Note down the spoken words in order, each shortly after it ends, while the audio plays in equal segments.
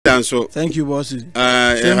Easter so. Thank you, boss.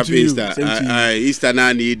 Happy Easter. Easter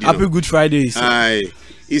na need. Happy Good Friday.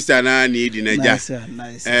 Easter na need in a nice.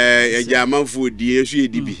 German food die so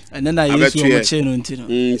edibi. And then I use your chain on tino.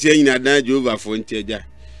 Say na dan Jehovah for nteja.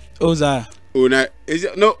 Oza. Ona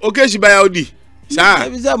no okay she buy audi. Sir.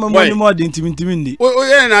 Is that more than intimi. Oh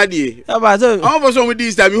yeah na die. How for some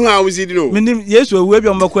this time you how we see no. Menim yes we be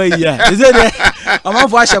on makwa yi. Is it I'm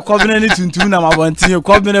for a covenant tuntu na mabonti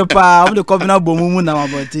covenant pa am the covenant bomumu na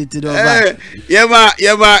mabonti ti do ba.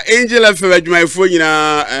 Yeah angel of my phone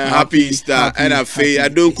na happy Easter and I say I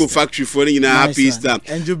don't go factory for na happy Easter.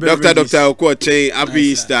 Dr. Okoche happy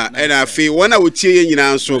Easter and I say one I would tie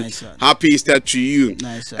nyina so happy Easter to you.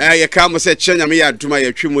 You come say chenya me ya duma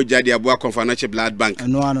ya twimoja de aboa confirmation blood bank.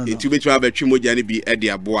 It will be to have a twimoja ni bi e de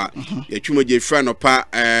aboa. Ya twimoja friend opa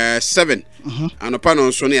 7 and upon on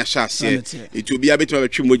Sony Ashas, it will be able to have a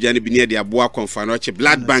Chimojan be near the Aboa Confirmation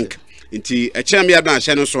Blood Bank. Into a champion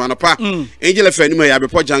channel so on a pa. Angel of Fenima,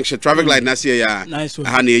 Aberport Junction, traffic light Nasia, nice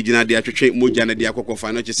honey, agent, the Attractate Mujana, the Aqua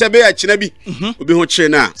Confirmation. Sebe at Chinabi, Ubi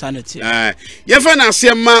Hochena. Sanity. Yafana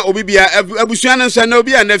Siama, Obibia, Abusian and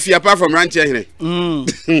Sanobi, and Nephi apart from Rancher.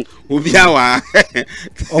 Ubiawa.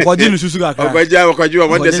 Okwajinu Susuga. Okwaju,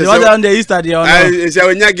 what does on the Easter? Is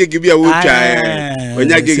our Nyaki give you a wood child. When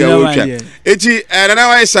you give a wood child. Eti, and now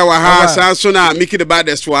I saw her, Sansona, Mickey the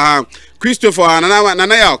baddest for her. Christopher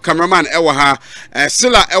Nanaya, cameraman, Ewaha,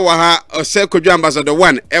 Silla Ewaha, or Selko Ambassador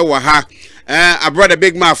 1, Ewaha. I brought a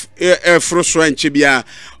big mouth, Frostro and Chibia,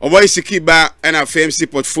 or Voice Kiba, and a FMC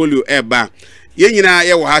portfolio, Eba. Yenina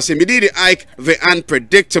Ewaha, Semidi Ike, the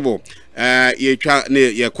unpredictable. Ye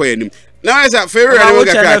queen. Now, as a favorite,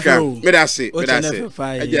 Medasi,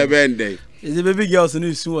 is the baby girls who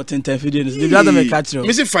is what 10 videos. The other may catch you.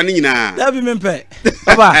 Mr. Fanny now. That be me pay.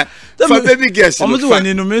 Papa, for baby girls. I'm doing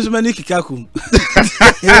in the many kikaku.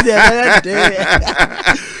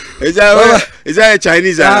 Is that a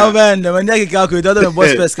Chinese? Oh, man, when they calculate other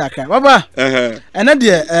boys best kaka. Papa, and then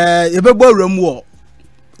the room war.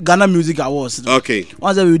 Ghana Music Awards. Okay.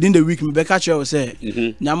 Once within the week, me catch you say,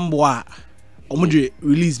 Nyamboa. Omudre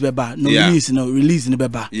release beba no release in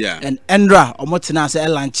beba and Endra omotina say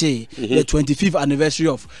lanche the 25th anniversary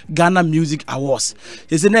of Ghana Music Awards.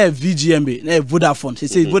 It's na VGMB na Vodafone. He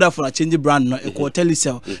say Vodafone a change brand no e call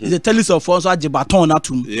Telecel. It's a Telecel for so age baton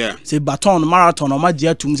atum. Say baton marathon o ma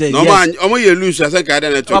dia tum say yes. No man omo ye lose say ka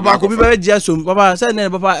na to. Papa ko be very dia so papa say na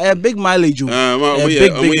papa a big mileage o.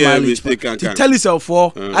 Big mileage. Telecel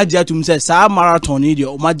for age atum say sa marathon ni dia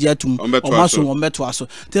o ma dia tum o ma so o meto aso.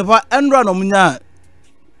 Te papa Endra no munya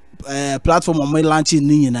platform on my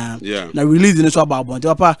launching na release in so about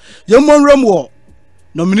papa yemon ram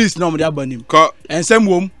nominees no me abanim and some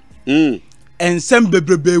wom and some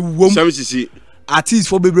bebrebe wom artist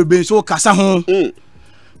for bebrebe so kasa ho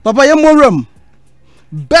papa yemon ram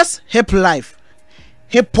best hip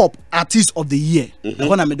hop artist of the year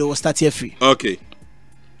gonna me do start here free okay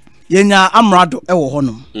yenya Amerado e wo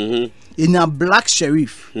honom yenya Black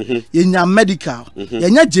Sheriff yenya Medical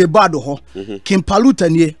yenya Jebado ho Kimpaluta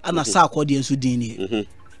nie ana sa akode enso din nie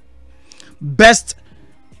best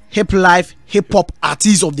hip hop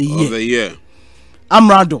artist of the year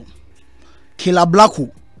Amerado Killer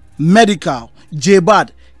Blacko Medical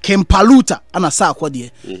Jebad Kimpaluta ana sa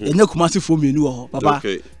akode yenya Kumasi for menu ho papa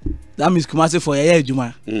okay. That means Kumasi for year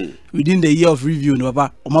ejuma within the year of review no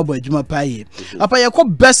papa omabo ejuma pa ye papa ye call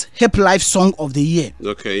best hip song of the year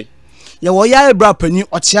okay ya wo ya ebra pani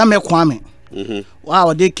ochiame kwame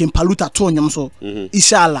wow they Kimpaluta to nyam so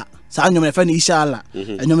inshallah sa nyam na fa ni inshallah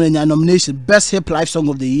nyam na nomination best hip song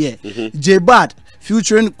of the year Jebad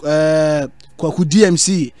featuring Kwaku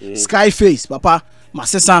DMC Skyface papa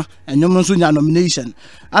masesa nyam so nya nomination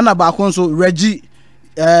ana ba kon so Reggie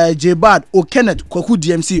Jebad o Kenneth Kwaku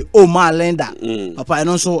DMC o ma Lenda papa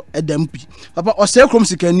eno so edampi papa o se krom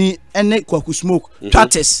sikani ene Kwaku Smoke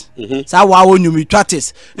Twates sa wa wonyumi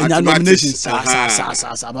Twates enya nomination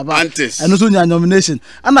sa papa eno so nya nomination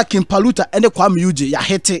ana Kimpaluta ene Kwame Uje ya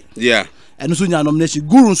hete eno so nya nomination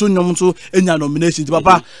Guru so nyom so enya nomination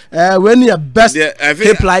papa when your best hip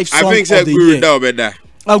song of the year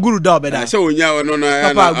Guru da obeda so onya no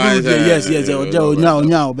papa Guru yes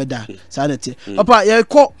onya obeda sanity papa you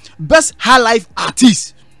call best high life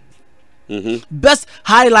artist best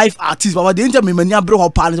high life artist papa dey enter me mania bro ho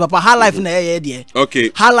pa papa high life na there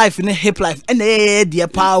okay high life na hip life and there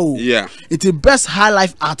pa o it's the best high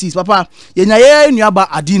life artist papa yenya ye nuaba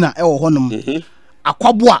Adina e wo honom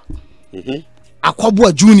Akwaboa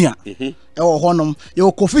Junior e wo honom ye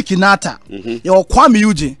Kofi Kinata ye Kwame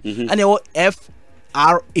Uje and ye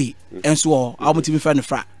FRA and so I'm to be friend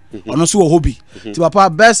fra ono so hobby ti papa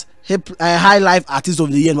best hip high life artist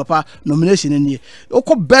of the year papa nomination ni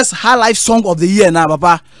oko best high life song of the year na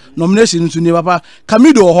papa nomination nso ni papa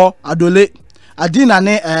Kamido ho Adole Adina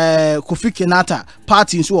ne Kofi Kinata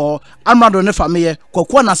party nso ho Amerado ne family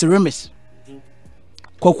Kwaku Ananse remix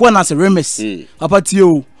Kwaku Ananse remix papa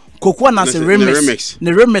tio Kwaku Ananse remix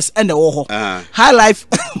ne remix and the ho high life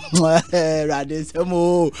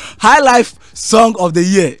high life song of the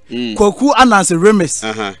year Kwaku Ananse remix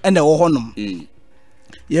and the ho nom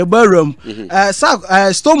ye barum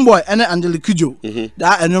Stonebwoy and Angelique Kidjo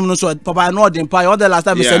that enum no so papa no dem pa the last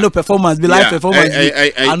time we say no performance be live performance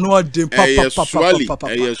I know dem papa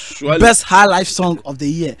best high life song of the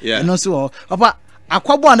year and also papa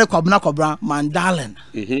akwabo ane kwabra mandalen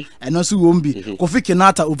and also wombi Kofi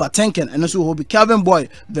Kinata overthinking and also hobi Kelvin Boy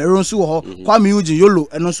veron so ho Kwame Eugene Yolo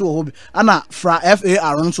and also hobi ana fra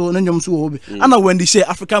FAR so no nyom so hobi ana Wendy Shea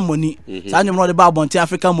African money sa nyom no de ba bonti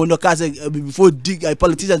African money ka say before dig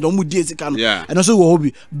politicians don mu die sika no and also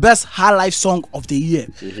hobi best high life song of the year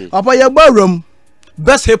papa ye barum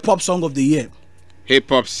best hip hop song of the year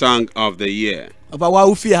of the year papa wa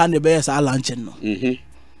u fear hand the best a launching no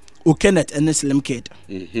O Kenneth and Slim Kid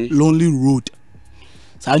Lonely Road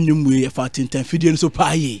sa nyumwe fa 10 video so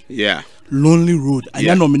pa ye Lonely Road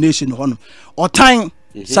anya nomination hono o time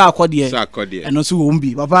sa akode and also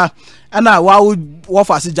wombi papa ana wa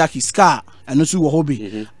fa se Jackie Scar and also wo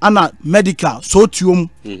hobby ana medical so tuom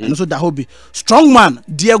and also da hobby strong man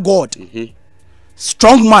dear God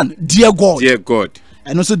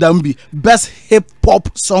and also Dambi best hip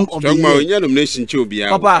hop song of the year. Nomination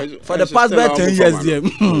Papa for the past 10 years there.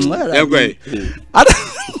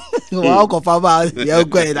 Wow, Papa, yeah,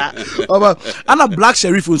 great. Papa, and a black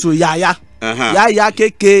sheriff so ya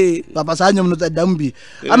keke. Papa Sanyum not Dambi.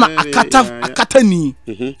 And a katani.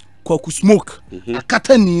 Kwaku Smoke, a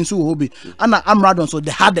katani so hobby, and Amerado so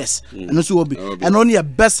the hardest, and also hobby, and only a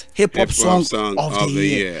best hip hop song of the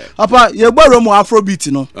year. Papa, you borrow more Afrobeat,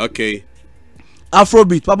 you know. Okay.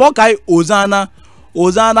 Afrobeat. Papa kai Ozana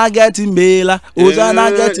getting Bela,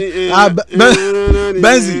 Ozana getting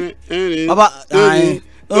Benzi. Papa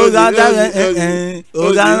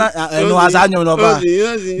Ozana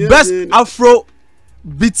best Afro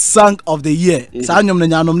beat song of the year. Sanyom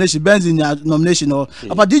nomination, Benzi nomination.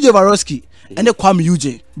 Papa DJ Varosky and the Kwame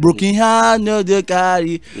Eugene broken hand no de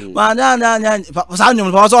carry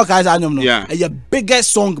Sanyom was all guys Sanyom no a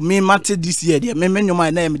biggest song me matter this year there me know my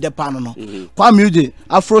name the pan no Kwame Eugene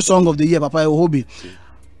Afro song of the year papa hobby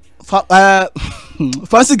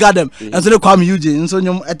Fancy Garden and so the Kwame Eugene and so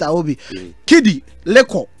nyom eta hobby Kiddy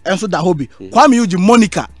Leko and so that hobby Kwame Eugene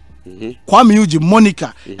Monica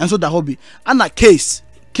and so that hobby and a case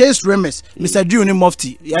Remes, Mr. Drew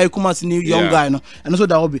Mufti, Yakumas new young guy, no, and also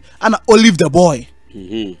that hobby, and Olive the Boy,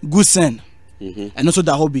 Goosen, and also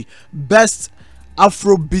that hobby, best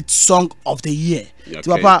Afrobeat song of the year.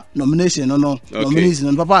 To Papa nomination,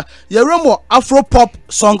 nomination, Papa. Yeromo Afro pop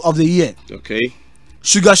song of the year. Okay.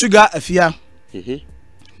 Sugar Afia.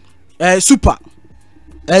 Super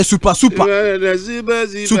Afia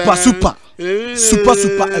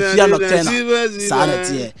Nocturna.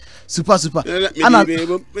 Sanity. Super. Anna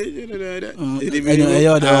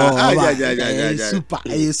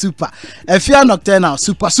super. Afia Nocturna,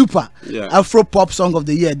 super. Afro pop song of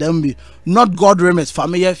the year. Then be Not God remix,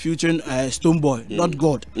 familiar featuring Stonebwoy. Not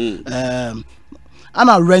God.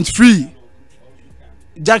 Anna Rent Free,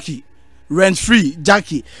 Jackie. Rent Free,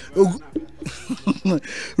 Jackie,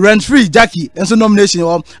 and so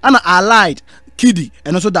nomination. Anna Allied. Kiddy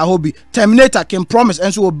and also that hobby Terminator Can Promise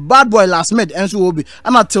and so Bad Boy Last Made and so hobby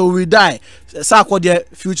and until we die Sarkodie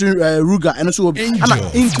future Ruga and also hobby and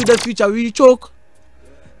into the future we choke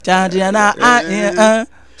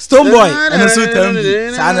Stonebwoy and also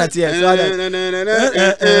Tembi Sanity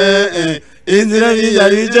into the future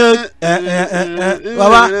we choke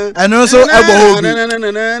Baba and also Ebo hobby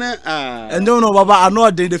and don't know Baba I know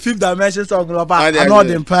the fifth dimension song Baba I know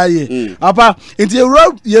the empire Papa into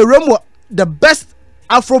your room the best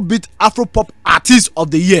Afrobeat Afropop artist of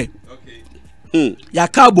the year. Okay. Ya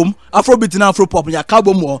kabum Afrobeat and Afropop ya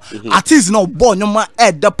kabum artist no born no ma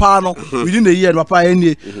the panel within the year papa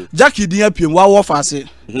any Jackie DPM wa fase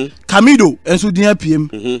Kamido enso DPM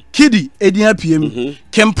Kiddy DPM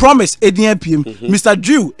Can Promise DPM Mr.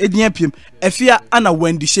 Drew DPM Afia ana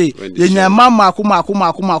Wendy Shea ye mama akoma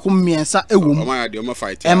miensa ewom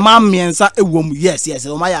e mam miensa ewom yes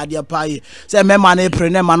o ma ya de pa ye say me man e pre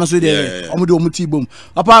ne man so de omo de omo ti bom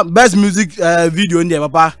papa best music video there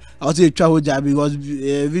papa I was twa hoja because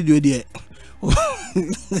video there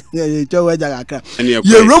twa hoja aka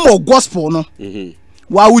ye room of gospel no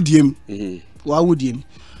wa wudiem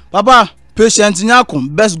papa Patient Nyako,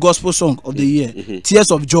 best gospel song of the year.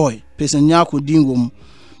 Tears of Joy. Patient Nyako Dingum.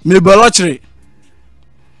 Mebelotre.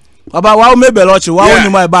 About wow Mebelotre. Wow, you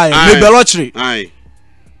might buy Mebelotre. Aye.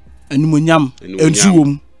 And Munyam. And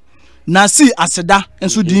Zoom. Nasi Aseda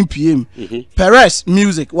and so PM. Perez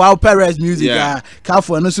music. Wow, Perez music.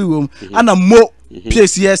 Careful and so and a mo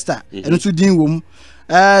PCSta and so Dingum.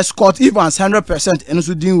 Scott Evans 100% and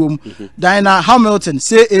so Dingum. Diana Hamilton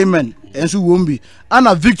say amen. And so won't be and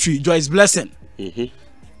a victory Joyce blessing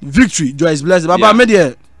victory Joyce blessing baba me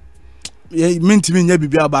there mean to me nya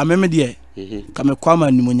bibia ba me there come kwama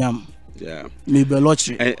nimonyam me be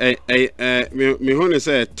lottery me hone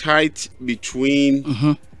say tight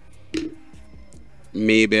between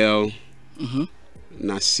Mabel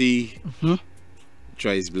Nasi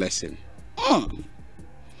Joyce blessing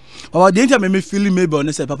oh, the time me feeling Mabel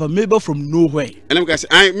and say papa Mabel from nowhere. And I'm say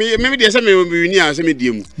I maybe they say me we near say me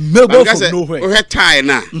diem. Mabel from nowhere. We tie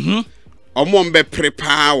na. Omo be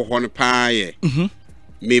prepare wo hono pa ye.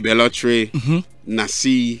 Mabel lottery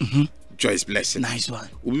Nasi Joyce blessing. Nice one.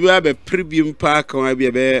 We will be premium park on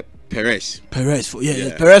be Perez for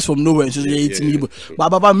Perez from nowhere so it's me but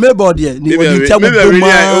baba Mabel there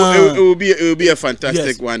it will be a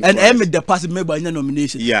fantastic one and I made the pass Mabel in the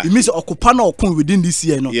nomination it means occupant or come within this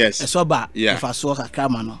year no so bad if I saw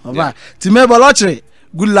Kakama no baba to Mabel lottery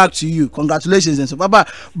good luck to you congratulations and so baba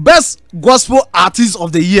best gospel artist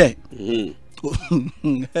of the year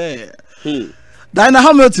Diana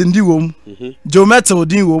Hamilton di wom Joe Metal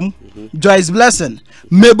di wom Joyce Blessing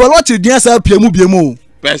Mabel lottery di asa piemu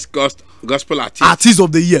best gospel artist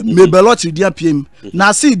of the year. Mebelochi dia PM.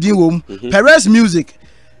 Nasi Dinwom. Perez music.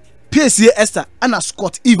 PCA Esther and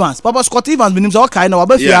Scott Evans. Papa Scott Evans means all kind of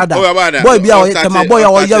boy be a boy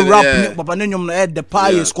rap papa nyom na the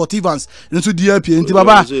pie Scott Evans into the PM nti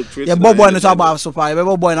baba ya boy no so about so far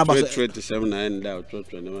boy na about 27 and down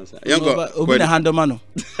 21 obi na handle man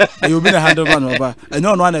you obi na handle man baba and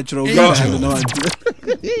no one natural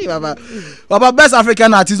baba best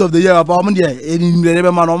African artist of the year baba omo there eni be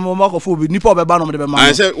man omo makofo bi nipa be ba no be man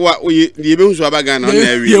I say what we be hu abaga na na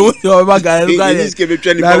wi you abaga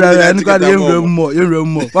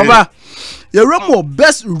Papa, your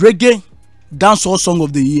best reggae dancehall song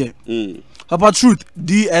of the year. Papa, Truth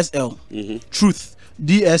DSL. Truth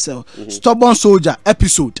DSL. Stubborn Soldier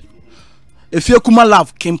episode. If you kuma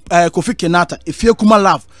love Kofi Kenata. If you kuma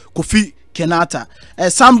love Kofi Kenata.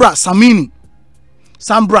 Sambra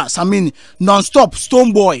Samini. Non-stop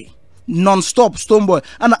Stonebwoy.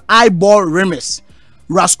 And Eyeball Remix.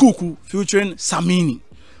 Raskuku featuring Samini.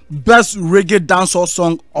 Best reggae dancehall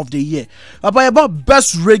song of the year. Baba about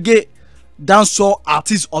best reggae dancehall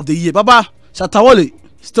artist of the year. Baba Shatawale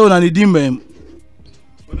still na nidim.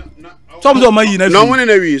 Some of my no one in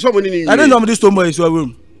a way. Someone in I don't know this Stonebwoy is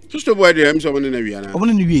room. Stonebwoy there someone in a way. I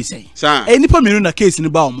want to be say. Any per minute na case in the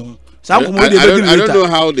baum. I don't know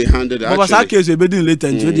how they handled it. But that case we be doing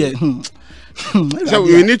later there. So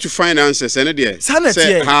we need to find answers and there.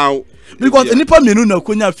 Say how because any part menu na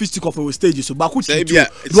konya physical for stage so baku say bia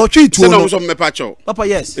do twi to no so me pacho papa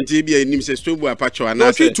yes nti bia nim say Stonebwoy pacho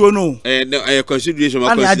ana say to no consideration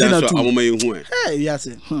ma consider so amoma yehu yes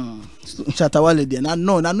Shatawale there na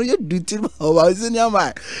no you do it over senior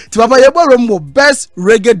man ti papa ye borrow best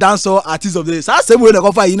reggae dancehall artist of the year say we na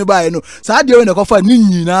cover yin ba no say dey we na cover ni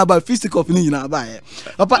nyina ba physical ni nyina ba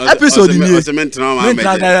papa episode ni o cement na ma be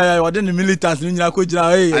there we dey militants ni nyina ko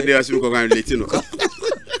jira and they also go relate no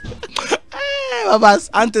Papa,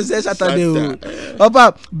 Ante says Saturday.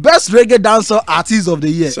 Papa, best reggae dancer artist of the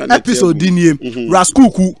year. Episode dinye.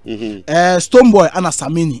 Raskuku, Stonebwoy, and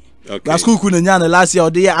Samini. Raskuku nyane last year.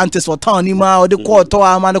 The year Antes for town ni ma. The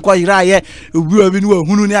quarter man the quarter iraye. We have been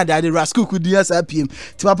hunu ni ade. Raskuku DSPM.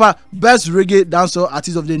 Papa, best reggae dancer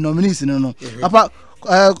artist of the nominees. No. Papa.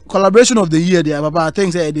 Collaboration of the year there, Papa. I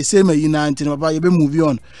think say the same in 19. Papa, you be moving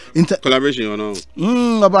on. Collaboration or no?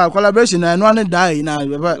 Papa, collaboration. I one die now.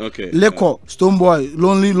 Papa, okay. Leko, Stonebwoy,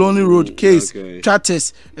 Lonely Road, Case,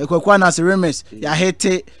 Chattes, Kwaku Ananse Remix,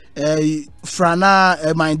 Yahete,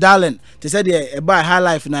 Frana, My Darling. They said they buy High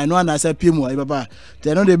Life now. No one I said Pimo, Papa.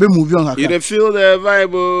 They know they be moving on. You feel the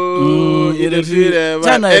vibe. You feel the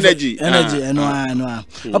vibe. Energy. I know.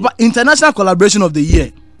 Papa, international collaboration of the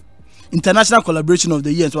year. International collaboration of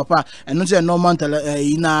the year, Papa, and not say normal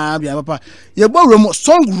Papa. You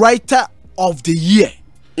songwriter of the year.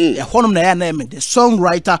 The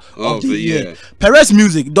songwriter of the year. Perez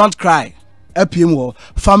music, don't cry. EPM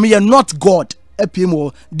Familiar not God.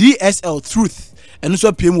 EPM DSL Truth. And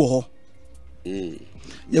also EPM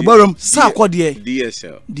You borrow DSL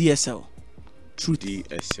Truth.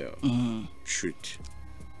 DSL Truth.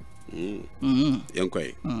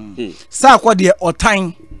 Sa kwa die or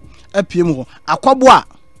time. APM Akwabwa.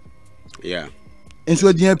 Yeah. And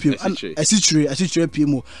so the APM a situation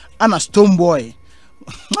APM and a Stone Boy.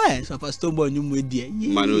 So for Stone Boy you with dear.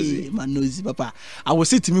 Manozi papa. I will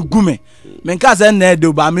sit to me gume. Menkas and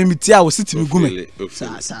Nedo ba me tia I will sit to me gume. Sa.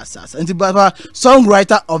 And papa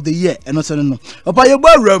songwriter of the year and also no. Papa your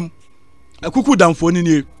boy room. A kuku down for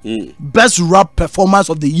ni best rap performance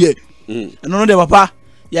of the year. And no de papa.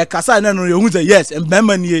 Ya kasa na no you say yes and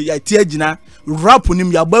member ni ya tie gina rap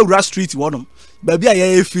nim ya boy rap street wodom. Baby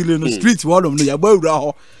I feeling street wodom no ya boy rap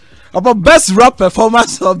ho. Papa best rap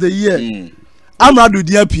performance of the year. Amerado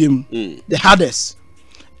DPM, the hardest.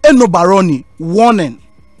 Eno Baroni, warning.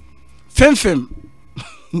 Fem.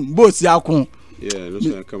 Both yakon. Yeah, that's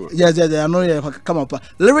gonna come up. Yes, I know you come up.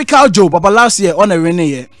 Lyrical Joe, Papa last year on a rainy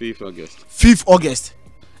year. 5th August.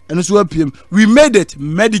 And also PM. We made it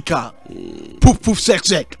medical. Poof, sex.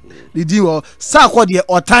 The deal Sakwa dear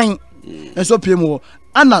or time. And so PM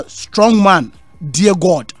Anna strong man, dear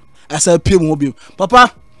God. As a PM will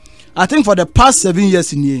Papa, I think for the past 7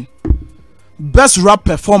 years in here. Best rap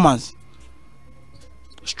performance.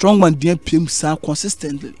 Strongman DPM sound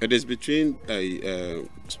consistently. It is between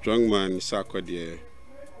Strongman Sarkodie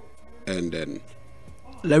and then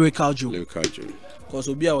Lyrical Joe. Because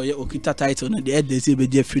we are Okita title and the head they say be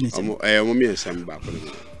finish. Mommy and some back.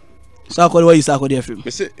 Sarkodie, where is Sarkodie from?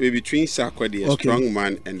 Between Sarkodie,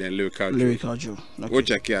 Strongman and then Lyrical Joe. Okay.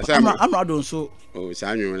 Check here. I'm not doing so. Oh,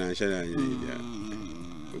 Samuel and Shannon.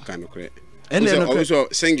 Kind of correct. And then also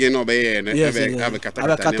singing obey and have a kata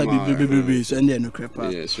so and then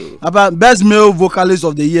about best male vocalist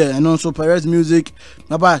of the year and also Perez music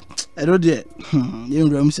about I don't there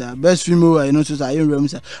best female and also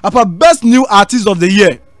about best new artist of the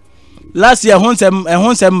year last year hon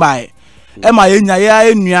by Emma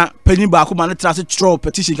enya penny baako man trust throw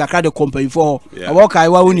petition kakra the company for about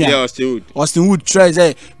Kaiwa unia Austin Wood try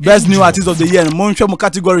say best new artist of the year and monhwe mo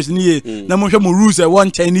categories ni ye na monhwe mo rules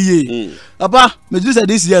 110 ye aba me just say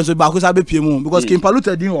this year so baako sa be pie mu because King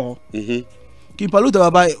Paluta din ho King Paluta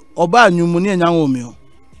baba oba anwumu ni enya wo me o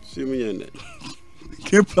simu yende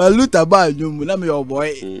King Paluta ba anwumu na me your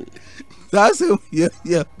boy that's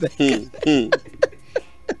yeah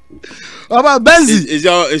About Benzi is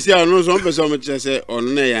your no some person say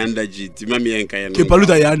on na ya ndaji ti mami enka ya no King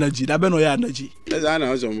Paluta ya ndaji da be no ya ndaji eza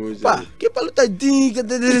na so mo pa King Paluta din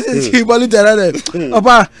King Paluta na de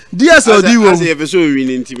opa DSO di wo as e person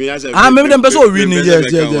winning ti me as me dem person winning yes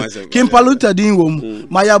King Paluta din wo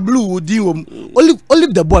Maya Blue din wo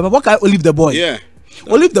Olive the boy what kind Olive the boy yeah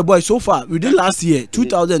Olive the boy so far we did last year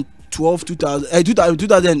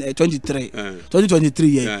 2023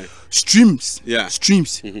 yeah streams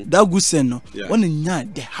that good sen no one in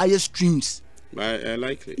the highest streams I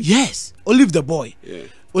like it yes Olive the boy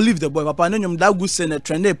Olive the boy papa no that good sen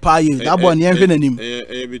trend e pa ye that boy yen hwe nanim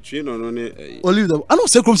between no Olive the I no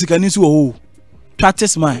say krom sika ni so o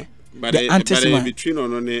practice my but between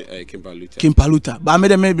no King Paluta but me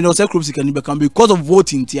dem be no say krom sika ni be can because of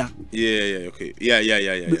voting tia yeah okay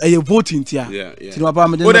yeah voting tia yeah papa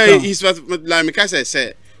me dem he's like me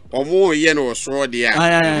say omo ye no so there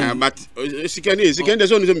but sikani dey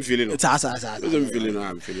so no me feeling no sa I'm feeling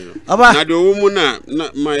no na do wo mu na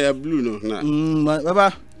Maya Blue no na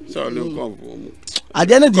baba so no come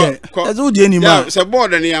ade na dey ezo dey ni ma se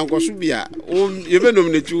board na yankoso bia you be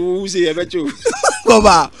nominate who say you be chu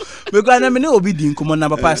baba because na me no obi din komo na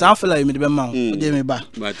papa so I feel like me dey ma dey me ba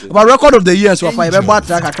about record of the year so papa you be ba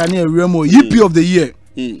track aka na ewemo EP of the year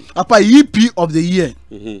papa EP of the year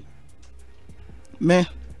me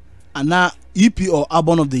ana EP or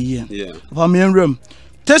album of the year for me and room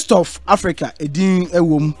Taste of Africa edin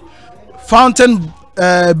ewom Fountain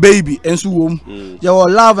Baby ensu wom your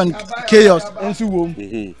Love and Chaos ensu wom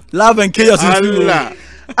Love and Chaos ensu wom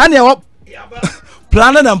and your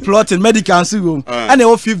Planning and Plotting Medical ensu wom and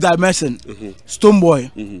your Fifth Dimension Stone Boy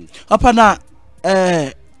apa na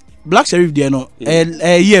Black Sheriff there no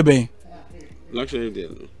year ben Black Sheriff there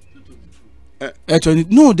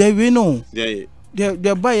no there we no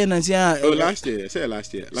they're buying and say last year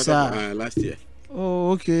last year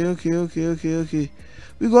oh okay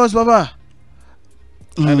because baba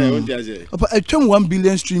papa etwem 1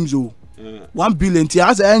 billion streams 1 billion ti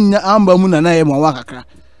as amba mu na ye mo kakra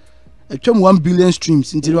etwem 1 billion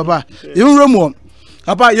streams nti baba even remo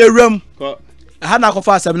papa ye rem ha na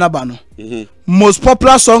kofa asem na ba no most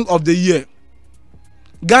popular song of the year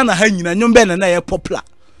Ghana ha nyina nyom be na ye popular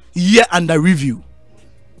year under review.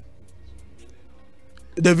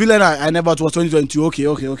 The villain I never was 2022.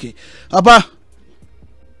 Okay. Papa,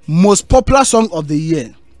 most popular song of the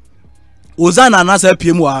year. Ozana Ananse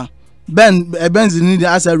PMwa Benz in the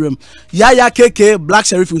answer room. Yaya KK, Black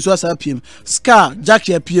Sheriff is also PM. Scar, Jack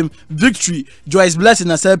PM, Victory, Joyce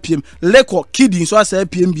Blessing as PM, Leko, Kidding so as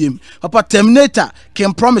PM. Papa Terminator,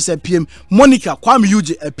 Can Promise a PM, Monica, Kwame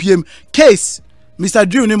Yuji a PM, Case, Mr.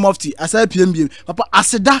 Drew Mufti as PM. Papa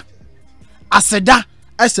Aseda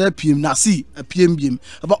as PM, Nasi a PM.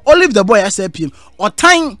 Papa Olive the Boy as PM, or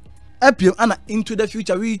Time a PM, and into the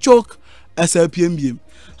future we choke as PM.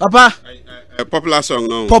 Papa, a popular song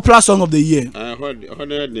no. Popular song of the year.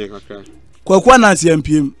 Kwaku Ananse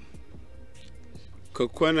MPM.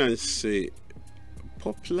 Kwaku Ananse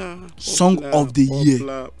popular song of the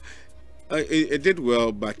year. It did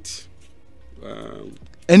well, but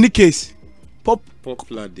any case,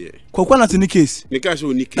 popular there. Kwaku Ananse any case.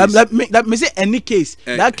 That me say any case.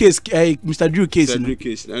 That case, Mr. Drew case. Mr. Drew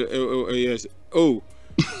case. Yes. Oh.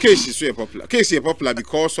 Case is very popular. Case is popular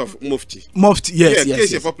because of Mufti. Mufti, yes.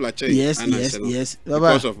 Case is popular. Yes.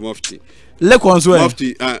 Because of Mufti. Leko as well.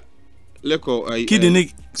 Mufti. Leko. Kid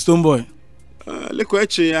Stoneboy. Leko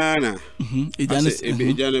Echiana.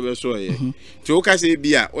 Ijana be so ye. To oka say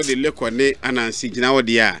bia o de Leko ne Ananse gina o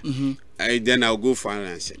dia. Then I'll go for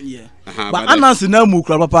Ananse. Yeah. But Ananse na mu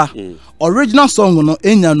kra papa. Original song no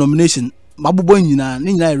enya nomination. Mabubo nyina,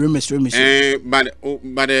 ni nyina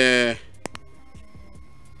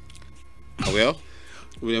but well,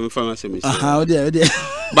 we have found us a mistake.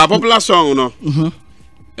 But popular song, no.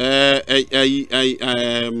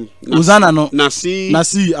 Uzana no. Nasi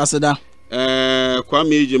Aseda.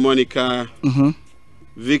 Kwame Yuji, Monica.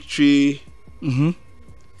 Victory.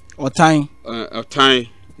 Or Time.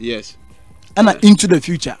 Yes. And Into the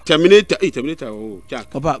Future. Terminator. Oh, Jack.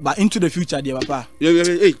 Papa, but Into the Future, dear Papa.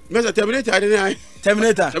 Hey, Mr. Terminator, I didn't.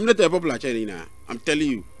 Terminator, popular China. I'm telling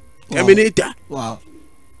you. Terminator. Wow.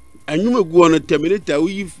 And you go on a Terminator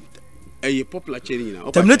with a popular chain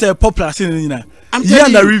now. Terminator popular chain now. I'm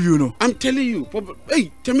telling you. Review no. I'm telling you.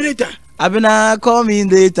 Hey, Terminator. I've been coming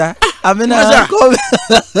later. I've been coming.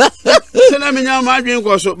 Tell me now, my dream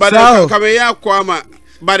was so. But come here, Kwama.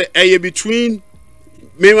 But a between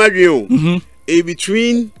me, my dream. A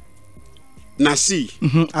between Nasi.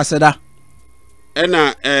 Aseda. And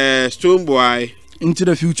Stoneboy. Into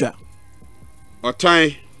the Future. Or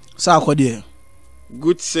Time. Sakode.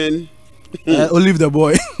 Goodson. Olive the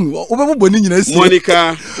Boy.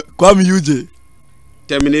 Monica. Kwame Yuji.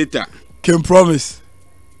 Terminator. Can Promise.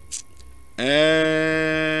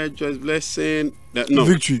 Just Blessing. No.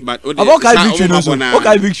 Victory. But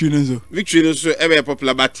Victory. Victory is ever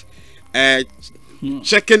popular, but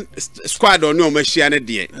checking squad or no machine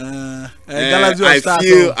dear.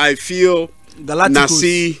 I feel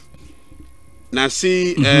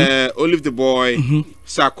Nasi, Olive the Boy,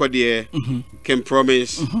 Sakode, Can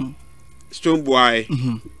Promise, Stoneboy,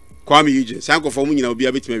 Kwame Yuji. Sanko for me, will be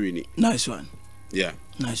a bit marine. Nice one. Yeah.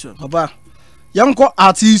 Nice one. Papa, young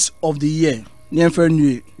artist of the year.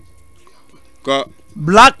 Name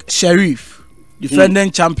Black Sheriff,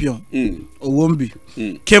 defending champion. Owombi.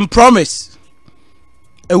 Can Promise.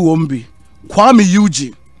 Owombi. Kwame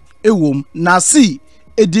Yuji. Ewom. Nasi.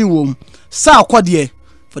 Ediwom. Sakode.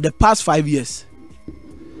 For the past 5 years,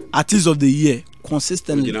 artist of the year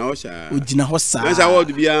consistently. Ojina hosa. I want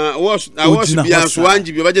to be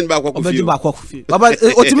Swanji. Be imagine back Kwaku. Baba,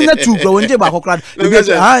 otimina two pro wenje back Kwaku.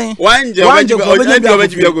 Wanje.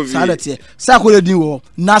 Sakole din wo.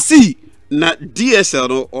 Nasi. Na DSL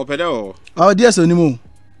no opeda. Oh DSL ni mo.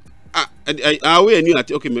 We new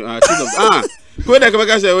okay Artist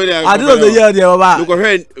of the year there baba. Look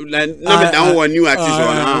her na down one new artist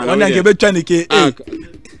one. One nke be twa ke.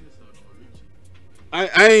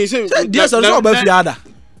 I say DSL so ba fi ada.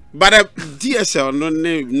 But DSL no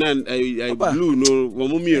blue no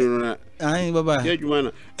womumi no. Aye baba.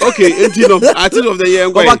 Okay, artist of the year.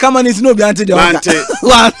 Baba come on is no be anti the one.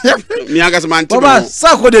 Me agas man. Baba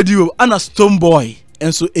Sakode dio ana Stoneboy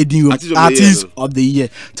enso edin artist of the year.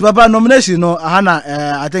 To Papa nomination no hana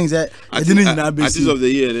I think say artist of the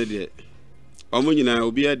year there. Omo nyina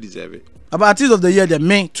obi deserve it. About artist of the year, to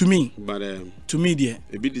me, but to me, dear,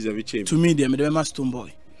 a bit deserve change. To me, dear, me the Stoneboy,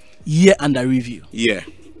 year under review. Yeah,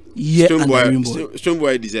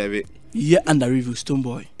 Stoneboy deserve it. Year under review,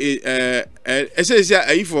 Stoneboy. I say,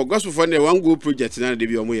 if for gospel for the one go project now, they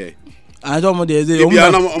be on way. I don't know there's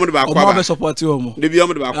a support you. They be on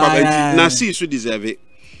the back. Nasi should deserve it.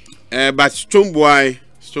 But Stoneboy,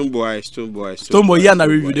 year under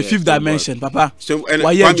review, the fifth dimension, Papa.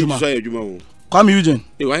 Why you Kwame Yuji.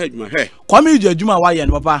 Kwame Yuji Juma why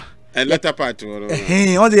Papa. And latter part.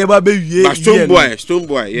 Hey, on the about baby.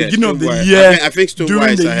 Stoneboy, yeah. Beginning of the year. I think Stoneboy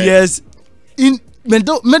during the years in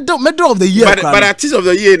middle of the year. But artist of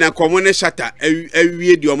the year na common shatter. Every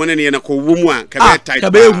year the money na ko woman.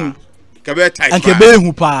 Kabe tight. And Kabe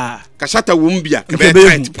hu pa. Kashata wumbia. Kabe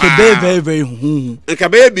tight pa. Kabe very hu. And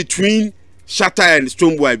Kabe between Shatter and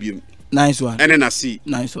Stoneboy beam. Nice one. And then I see.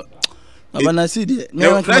 Nice one. But I see the.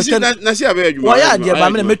 Nasi abe you. Why are there?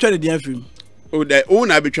 But I'm try the film. Oh, the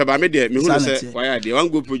owner be trouble. Me there. Me who say why are there? One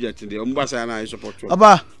good project there. Umbasa na support.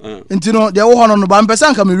 Aba. Intino there wo hono no ba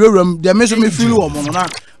mpesa nka me wewram. There me so me feel wo mo no na.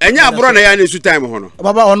 Enya abro na ya na su time hono.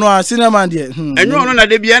 Baba ono a senior man there. Enyo ono na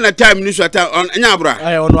de bia na time ni su time. Enya abro.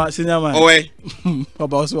 Aye ono a senior man. Owe.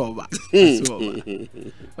 Baba oso oba.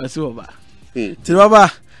 Oso oba. Ti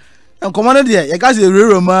baba. Nkomo ne de ye ka se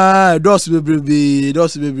wewram ma dos bebrebe.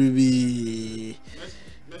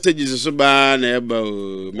 Messages so ba na eba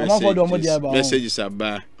o messages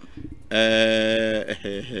aba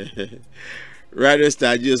radio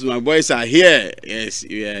star just my boys are here. Yes,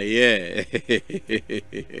 we are here.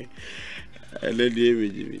 Let the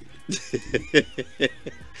image.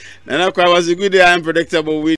 Nana Kwa was a good day, unpredictable.